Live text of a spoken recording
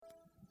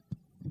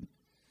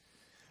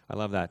I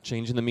love that.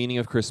 Changing the meaning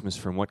of Christmas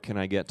from what can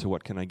I get to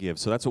what can I give.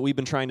 So that's what we've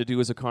been trying to do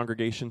as a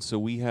congregation. So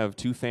we have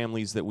two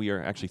families that we are,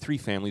 actually three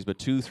families, but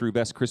two through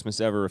Best Christmas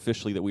Ever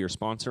officially that we are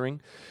sponsoring.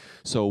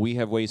 So we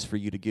have ways for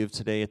you to give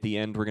today. At the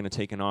end, we're going to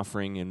take an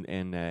offering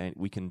and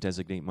we can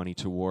designate money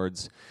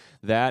towards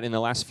that. In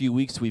the last few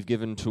weeks, we've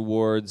given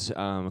towards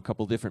a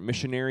couple different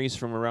missionaries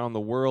from around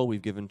the world.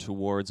 We've given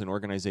towards an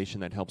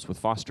organization that helps with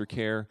foster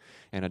care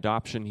and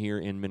adoption here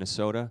in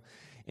Minnesota.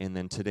 And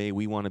then today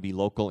we want to be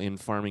local in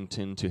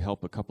Farmington to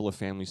help a couple of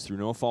families through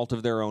no fault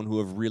of their own who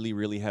have really,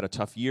 really had a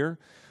tough year,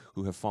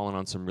 who have fallen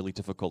on some really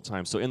difficult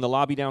times. So in the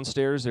lobby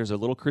downstairs, there's a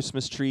little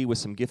Christmas tree with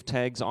some gift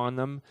tags on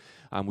them.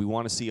 We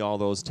want to see all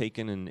those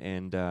taken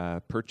and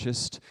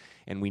purchased,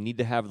 and we need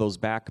to have those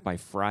back by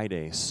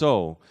Friday.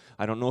 So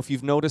I don't know if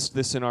you've noticed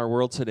this in our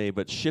world today,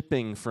 but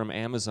shipping from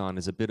Amazon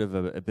is a bit of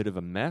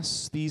a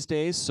mess these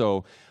days.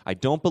 So I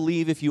don't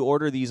believe if you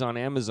order these on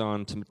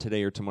Amazon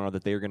today or tomorrow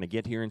that they are going to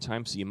get here in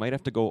time. So you might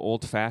have to go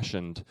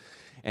old-fashioned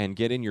and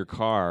get in your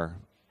car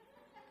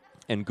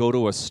and go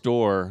to a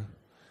store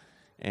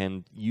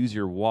and use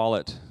your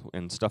wallet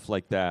and stuff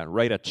like that.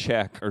 Write a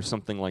check or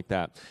something like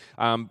that.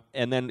 And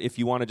then if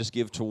you want to just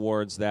give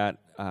towards that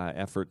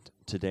effort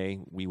today,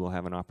 we will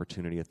have an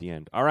opportunity at the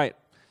end. All right.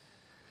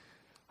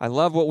 I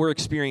love what we're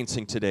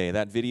experiencing today.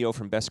 That video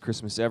from Best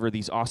Christmas Ever,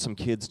 these awesome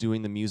kids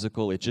doing the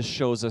musical, it just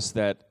shows us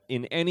that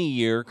in any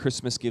year,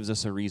 Christmas gives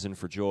us a reason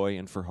for joy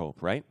and for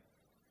hope, right?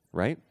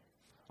 Right?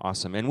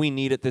 Awesome. And we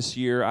need it this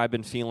year. I've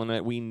been feeling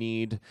it. We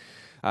need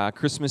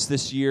Christmas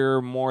this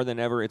year more than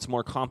ever. It's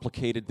more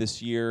complicated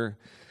this year.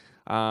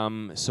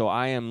 So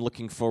I am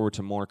looking forward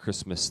to more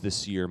Christmas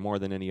this year more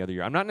than any other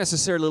year. I'm not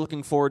necessarily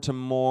looking forward to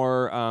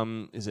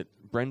more, is it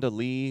Brenda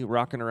Lee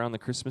rocking around the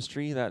Christmas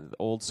tree, that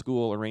old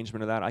school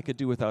arrangement of that? I could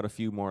do without a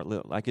few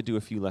more. I could do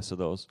a few less of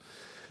those.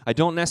 I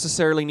don't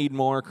necessarily need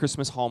more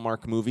Christmas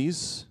Hallmark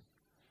movies.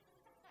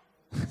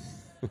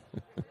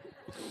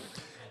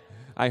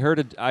 I heard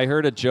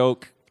a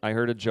joke,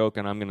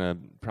 and I'm going to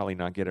probably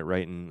not get it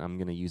right, and I'm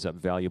going to use up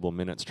valuable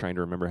minutes trying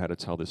to remember how to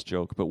tell this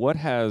joke. But what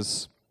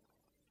has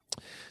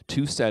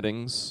 2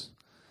 settings,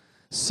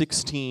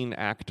 16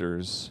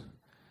 actors,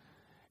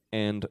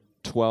 and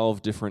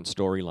 12 different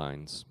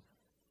storylines?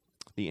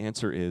 The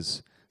answer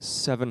is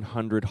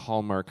 700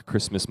 Hallmark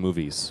Christmas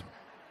movies.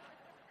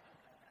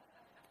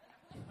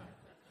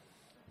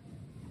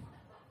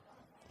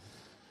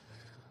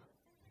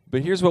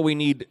 But here's what we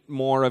need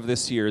more of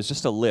this year is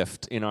just a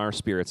lift in our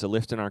spirits, a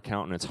lift in our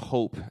countenance,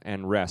 hope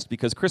and rest.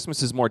 Because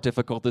Christmas is more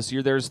difficult this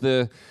year. There's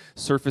the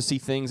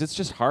surfacey things. It's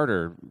just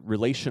harder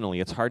relationally.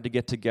 It's hard to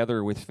get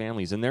together with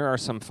families. And there are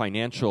some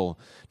financial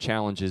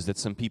challenges that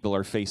some people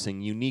are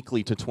facing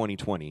uniquely to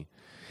 2020.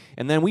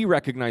 And then we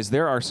recognize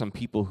there are some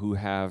people who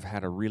have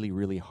had a really,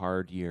 really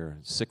hard year.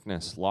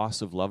 Sickness,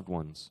 loss of loved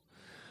ones.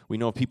 We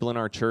know people in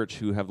our church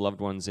who have loved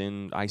ones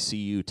in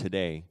ICU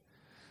today.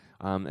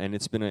 And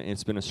it's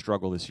been a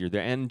struggle this year.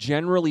 And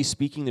generally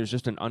speaking, there's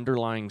just an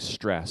underlying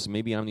stress.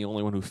 Maybe I'm the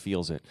only one who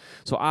feels it.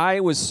 So I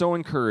was so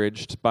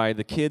encouraged by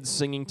the kids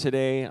singing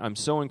today. I'm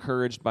so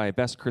encouraged by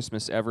Best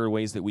Christmas Ever,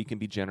 ways that we can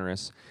be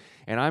generous.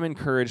 And I'm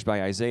encouraged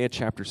by Isaiah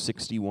chapter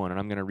 61, and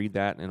I'm going to read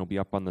that, and it'll be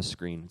up on the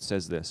screen. It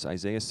says this,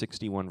 Isaiah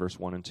 61, verse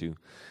 1 and 2.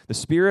 The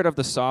Spirit of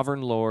the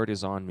Sovereign Lord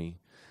is on me,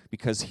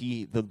 because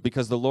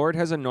the Lord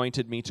has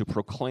anointed me to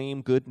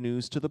proclaim good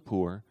news to the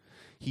poor.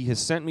 He has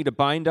sent me to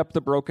bind up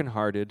the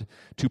brokenhearted,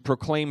 to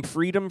proclaim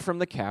freedom from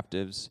the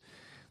captives,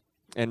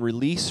 and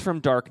release from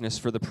darkness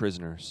for the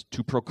prisoners,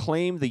 to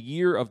proclaim the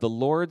year of the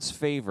Lord's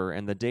favor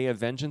and the day of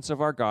vengeance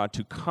of our God,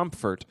 to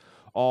comfort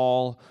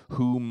all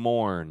who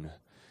mourn.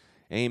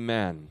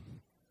 Amen.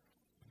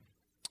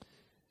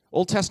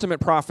 Old Testament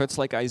prophets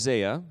like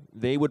Isaiah,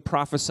 they would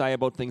prophesy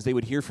about things. They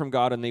would hear from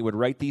God, and they would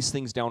write these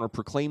things down or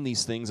proclaim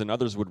these things, and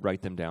others would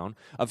write them down,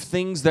 of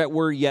things that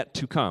were yet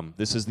to come.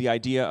 This is the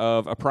idea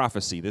of a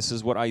prophecy. This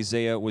is what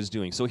Isaiah was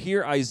doing. So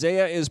here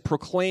Isaiah is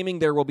proclaiming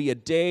there will be a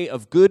day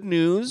of good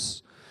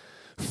news,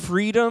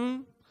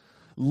 freedom,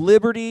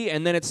 liberty,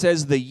 and then it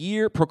says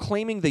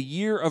proclaiming the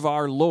year of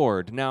our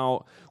Lord.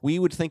 Now, we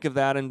would think of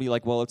that and be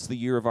like, well, it's the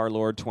year of our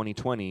Lord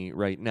 2020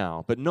 right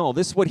now. But no,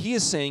 what he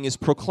is saying is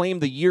proclaim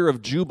the year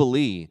of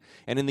Jubilee.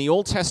 And in the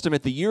Old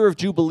Testament, the year of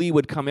Jubilee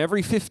would come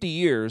every 50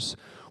 years,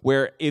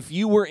 where if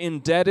you were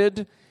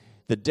indebted,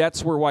 the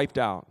debts were wiped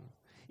out.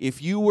 If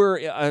you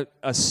were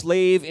a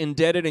slave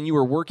indebted and you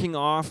were working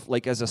off,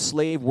 like as a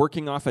slave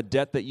working off a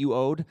debt that you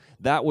owed,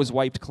 that was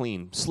wiped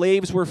clean.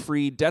 Slaves were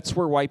free, debts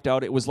were wiped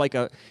out. It was like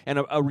a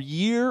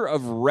year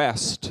of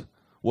rest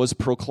was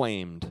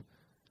proclaimed.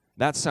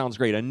 That sounds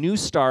great. A new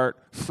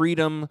start,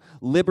 freedom,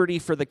 liberty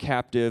for the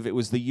captive. It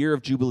was the year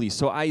of Jubilee.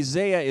 So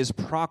Isaiah is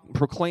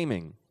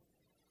proclaiming,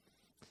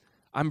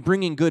 I'm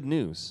bringing good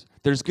news.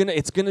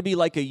 It's gonna be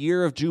like a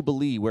year of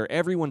Jubilee where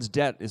everyone's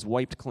debt is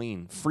wiped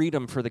clean,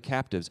 freedom for the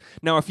captives.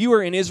 Now, if you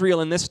were in Israel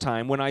in this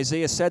time, when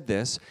Isaiah said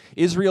this,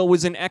 Israel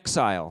was in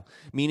exile,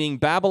 meaning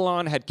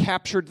Babylon had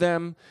captured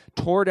them,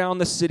 tore down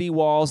the city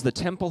walls, the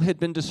temple had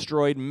been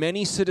destroyed,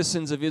 many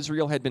citizens of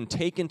Israel had been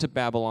taken to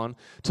Babylon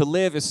to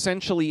live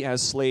essentially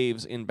as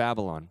slaves in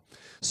Babylon.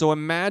 So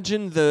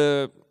imagine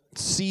the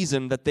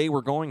season that they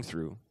were going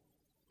through,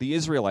 the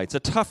Israelites, a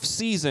tough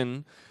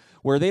season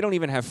where they don't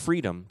even have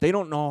freedom. They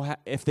don't know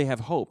if they have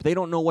hope. They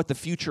don't know what the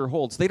future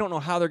holds. They don't know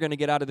how they're going to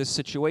get out of this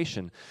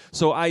situation.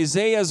 So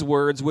Isaiah's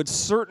words would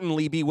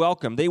certainly be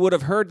welcome. They would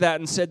have heard that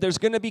and said, there's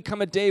going to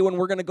become a day when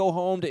we're going to go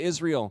home to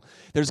Israel.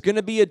 There's going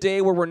to be a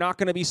day where we're not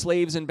going to be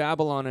slaves in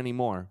Babylon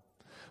anymore.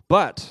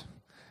 But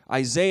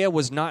Isaiah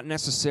was not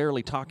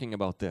necessarily talking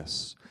about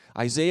this.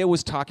 Isaiah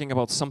was talking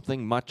about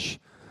something much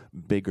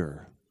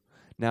bigger.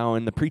 Now,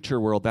 in the preacher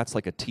world, that's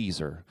like a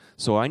teaser.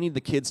 So I need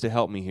the kids to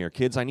help me here.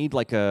 Kids, I need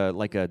like a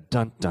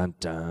dun dun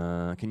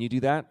dun. Can you do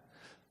that?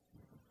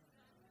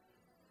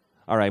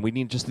 All right, we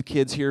need just the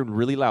kids here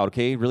really loud,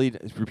 okay? Really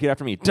repeat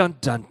after me. Dun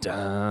dun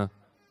dun.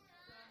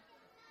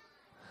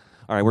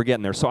 All right, we're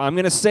getting there. So I'm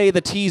going to say the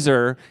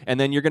teaser, and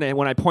then you're going to,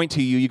 when I point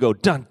to you, you go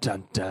dun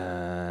dun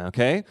dun,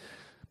 okay?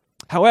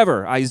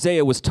 However,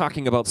 Isaiah was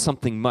talking about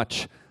something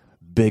much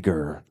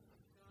bigger.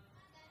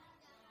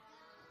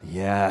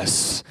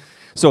 Yes.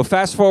 So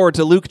fast forward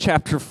to Luke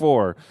chapter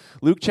 4.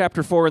 Luke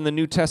chapter 4 in the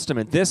New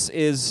Testament. This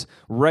is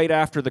right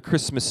after the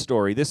Christmas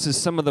story. This is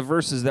some of the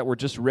verses that were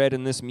just read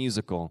in this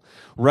musical.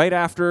 Right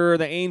after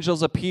the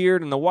angels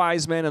appeared and the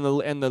wise men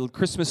and the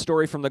Christmas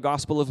story from the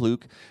Gospel of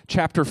Luke,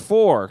 chapter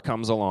 4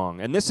 comes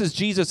along. And this is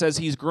Jesus as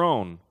he's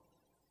grown.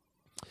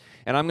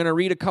 And I'm going to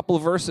read a couple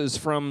of verses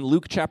from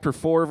Luke chapter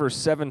 4, verse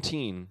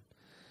 17.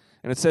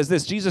 And it says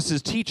this, Jesus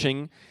is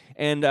teaching,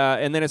 and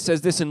then it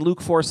says this in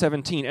Luke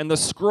 4:17. And the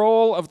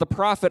scroll of the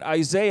prophet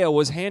Isaiah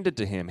was handed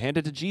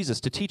to Jesus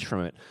to teach from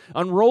it.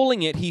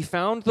 Unrolling it, he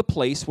found the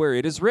place where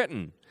it is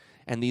written.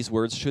 And these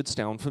words should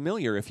sound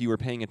familiar if you were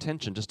paying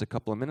attention just a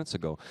couple of minutes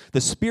ago.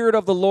 The Spirit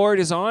of the Lord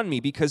is on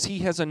me because he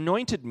has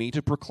anointed me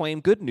to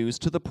proclaim good news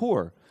to the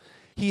poor.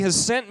 He has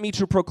sent me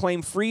to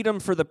proclaim freedom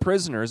for the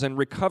prisoners and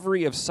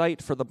recovery of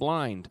sight for the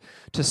blind,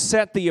 to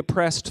set the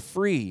oppressed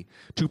free,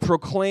 to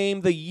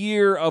proclaim the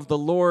year of the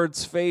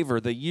Lord's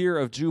favor, the year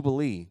of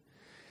Jubilee.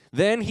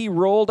 Then he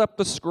rolled up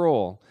the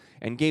scroll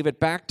and gave it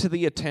back to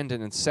the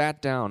attendant and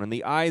sat down, and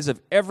the eyes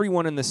of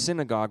everyone in the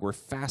synagogue were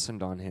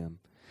fastened on him.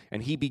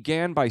 And he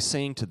began by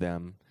saying to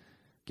them,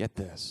 get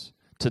this,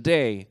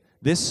 today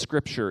this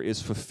scripture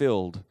is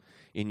fulfilled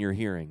in your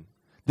hearing.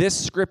 This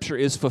scripture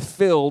is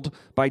fulfilled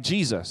by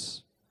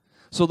Jesus.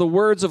 So the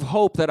words of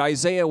hope that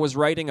Isaiah was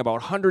writing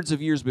about hundreds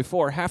of years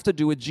before have to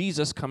do with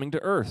Jesus coming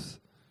to earth.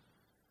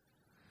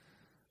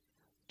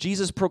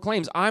 Jesus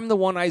proclaims, I'm the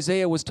one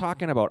Isaiah was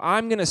talking about.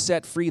 I'm going to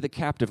set free the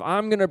captive.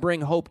 I'm going to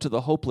bring hope to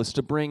the hopeless,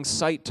 to bring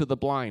sight to the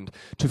blind,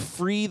 to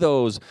free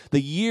those.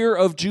 The year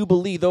of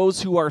Jubilee,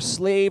 those who are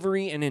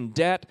slavery and in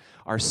debt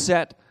are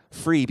set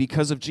free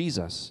because of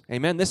Jesus.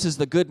 Amen. This is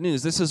the good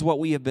news. This is what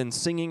we have been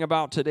singing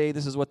about today.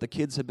 This is what the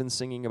kids have been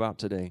singing about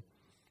today.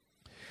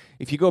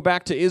 If you go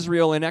back to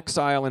Israel in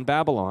exile in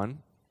Babylon,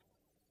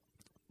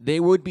 they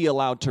would be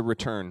allowed to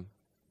return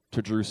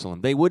to Jerusalem.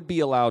 They would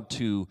be allowed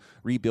to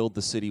rebuild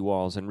the city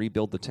walls and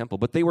rebuild the temple,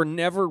 but they were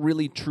never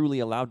really truly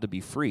allowed to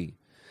be free.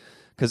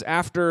 Because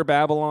after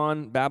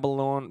Babylon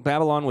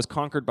was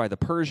conquered by the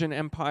Persian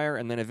Empire,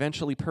 and then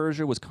eventually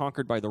Persia was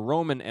conquered by the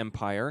Roman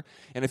Empire.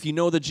 And if you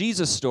know the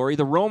Jesus story,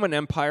 the Roman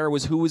Empire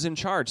was who was in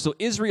charge. So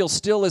Israel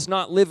still is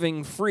not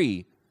living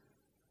free.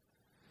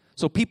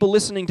 So people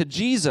listening to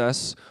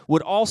Jesus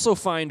would also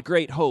find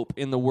great hope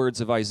in the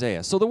words of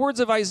Isaiah. So the words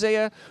of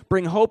Isaiah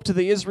bring hope to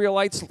the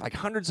Israelites like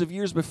hundreds of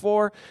years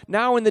before.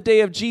 Now in the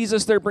day of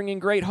Jesus, they're bringing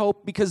great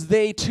hope because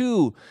they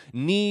too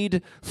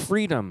need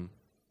freedom.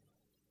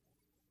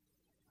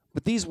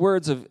 But these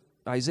words of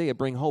Isaiah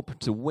bring hope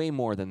to way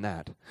more than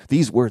that.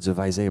 These words of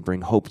Isaiah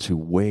bring hope to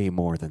way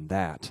more than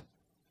that.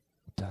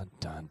 Dun,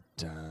 dun,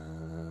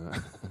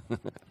 dun.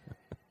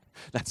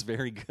 That's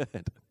very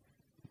good.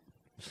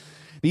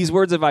 These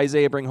words of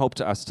Isaiah bring hope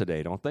to us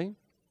today, don't they?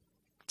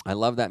 I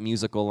love that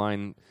musical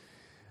line.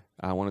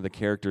 One of the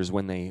characters,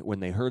 when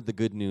they heard the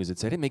good news, it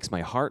said, it makes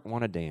my heart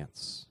want to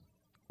dance.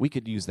 We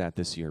could use that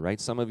this year,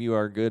 right? Some of you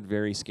are good,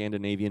 very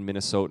Scandinavian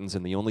Minnesotans,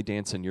 and the only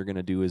dancing you're going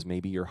to do is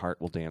maybe your heart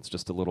will dance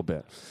just a little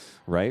bit,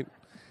 right?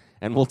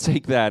 And we'll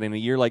take that in a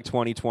year like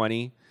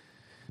 2020,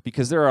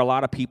 because there are a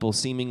lot of people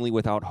seemingly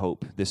without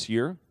hope this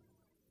year.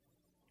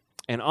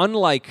 And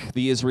unlike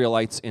the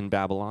Israelites in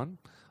Babylon,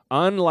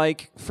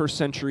 unlike first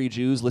century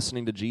Jews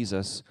listening to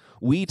Jesus,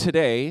 we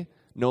today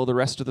know the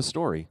rest of the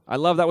story. I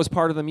love that was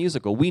part of the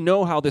musical. We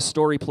know how this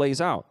story plays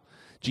out.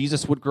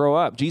 Jesus would grow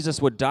up.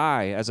 Jesus would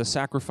die as a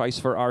sacrifice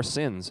for our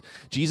sins.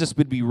 Jesus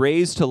would be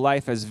raised to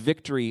life as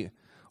victory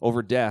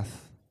over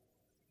death.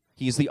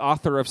 He is the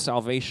author of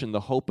salvation,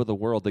 the hope of the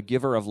world, the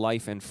giver of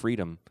life and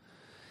freedom.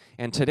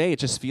 And today it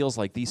just feels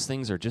like these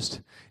things are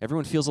just,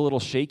 everyone feels a little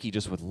shaky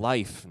just with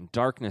life and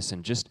darkness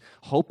and just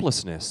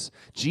hopelessness.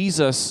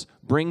 Jesus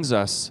brings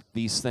us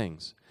these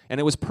things. And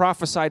it was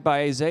prophesied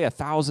by Isaiah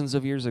thousands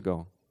of years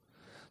ago.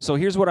 So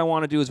here's what I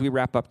want to do as we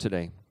wrap up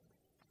today.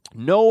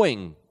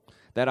 Knowing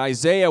that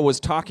Isaiah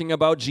was talking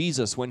about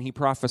Jesus when he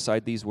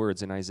prophesied these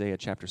words in Isaiah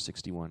chapter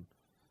 61.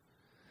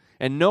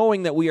 And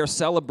knowing that we are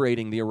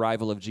celebrating the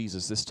arrival of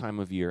Jesus this time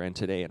of year and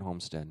today at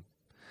Homestead,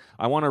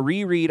 I want to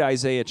reread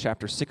Isaiah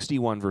chapter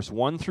 61, verse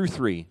 1 through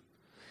 3,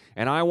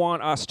 and I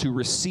want us to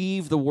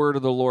receive the word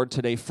of the Lord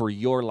today for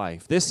your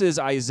life. This is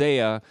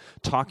Isaiah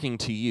talking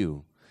to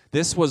you.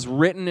 This was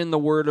written in the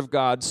Word of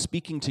God,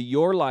 speaking to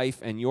your life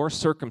and your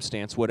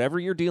circumstance, whatever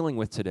you're dealing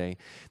with today.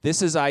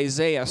 This is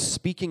Isaiah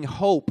speaking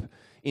hope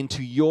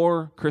into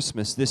your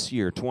Christmas this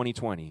year,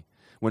 2020,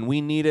 when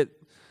we need it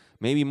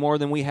maybe more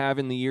than we have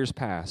in the years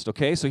past.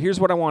 Okay, so here's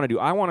what I want to do.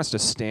 I want us to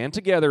stand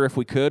together if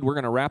we could. We're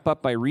going to wrap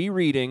up by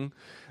rereading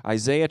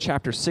Isaiah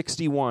chapter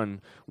 61,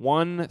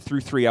 1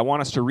 through 3. I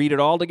want us to read it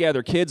all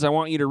together. Kids, I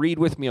want you to read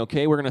with me,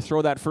 okay? We're going to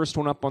throw that first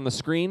one up on the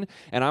screen,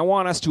 and I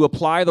want us to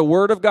apply the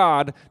Word of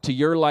God to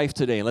your life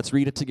today. Let's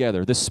read it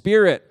together. The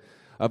Spirit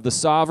of the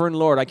Sovereign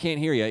Lord, I can't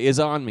hear you, is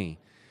on me,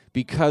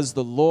 because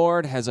the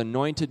Lord has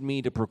anointed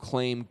me to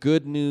proclaim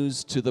good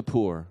news to the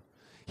poor.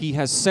 He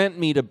has sent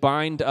me to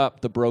bind up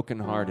the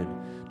brokenhearted,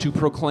 to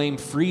proclaim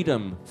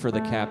freedom for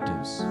the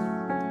captives.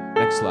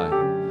 Next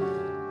slide.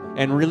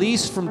 And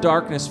release from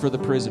darkness for the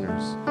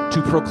prisoners,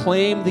 to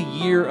proclaim the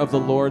year of the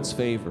Lord's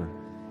favor,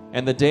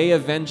 and the day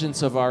of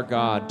vengeance of our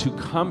God, to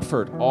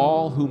comfort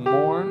all who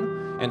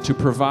mourn, and to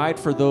provide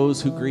for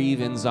those who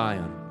grieve in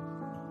Zion,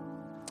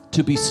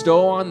 to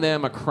bestow on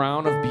them a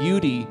crown of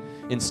beauty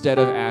instead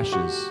of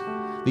ashes,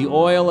 the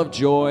oil of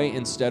joy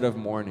instead of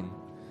mourning,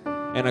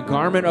 and a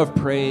garment of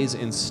praise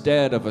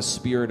instead of a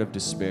spirit of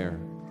despair.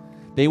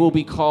 They will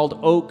be called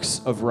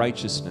oaks of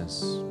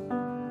righteousness,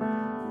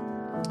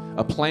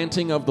 a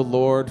planting of the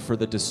Lord for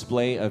the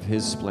display of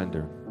His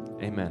splendor.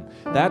 Amen.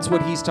 That's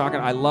what he's talking.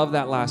 I love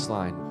that last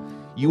line.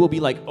 You will be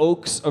like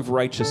oaks of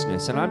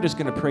righteousness. And I'm just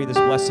going to pray this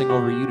blessing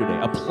over you today.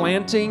 A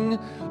planting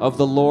of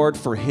the Lord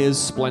for His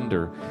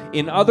splendor.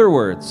 In other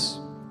words,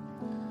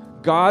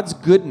 God's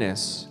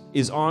goodness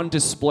is on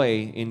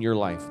display in your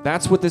life.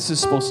 That's what this is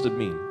supposed to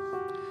mean.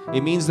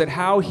 It means that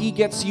how He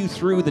gets you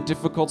through the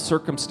difficult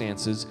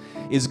circumstances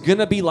is going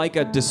to be like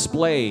a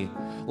display,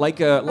 like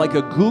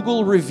a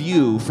Google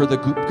review for the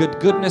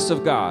goodness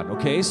of God,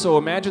 okay? So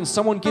imagine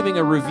someone giving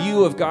a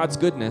review of God's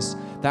goodness.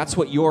 That's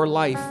what your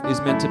life is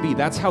meant to be.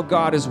 That's how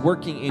God is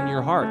working in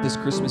your heart this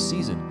Christmas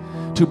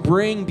season, to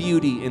bring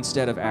beauty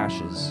instead of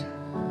ashes.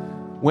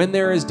 When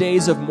there is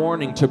days of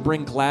mourning, to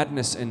bring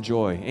gladness and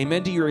joy.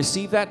 Amen. Do you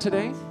receive that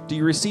today? Do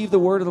you receive the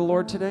word of the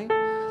Lord today?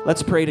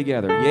 Let's pray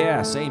together.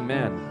 Yes,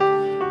 amen.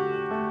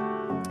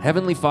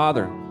 Heavenly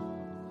Father,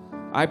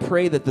 I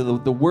pray that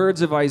the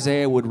words of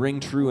Isaiah would ring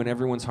true in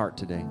everyone's heart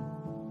today.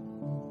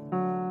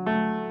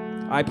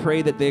 I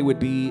pray that they would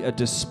be a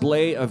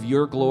display of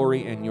your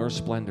glory and your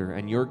splendor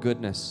and your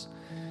goodness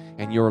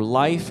and your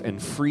life and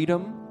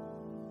freedom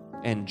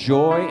and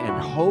joy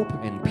and hope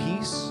and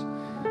peace.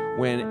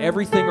 When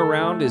everything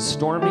around is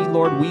stormy,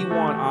 Lord, we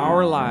want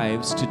our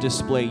lives to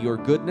display your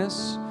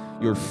goodness,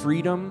 your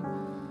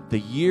freedom, the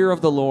year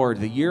of the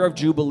Lord, the year of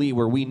Jubilee,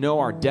 where we know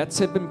our debts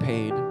have been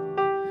paid,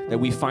 that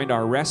we find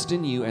our rest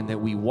in you, and that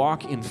we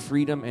walk in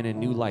freedom and a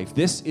new life.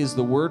 This is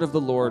the word of the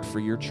Lord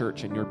for your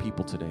church and your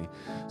people today.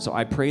 So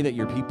I pray that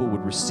your people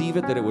would receive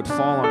it, that it would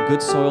fall on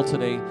good soil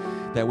today,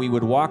 that we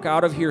would walk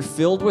out of here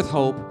filled with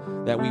hope,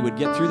 that we would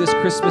get through this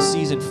Christmas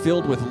season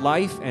filled with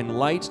life and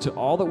light to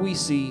all that we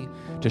see,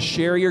 to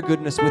share your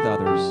goodness with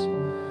others.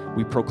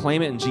 We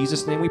proclaim it in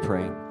Jesus' name we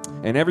pray.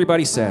 And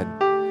everybody said,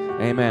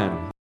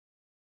 amen.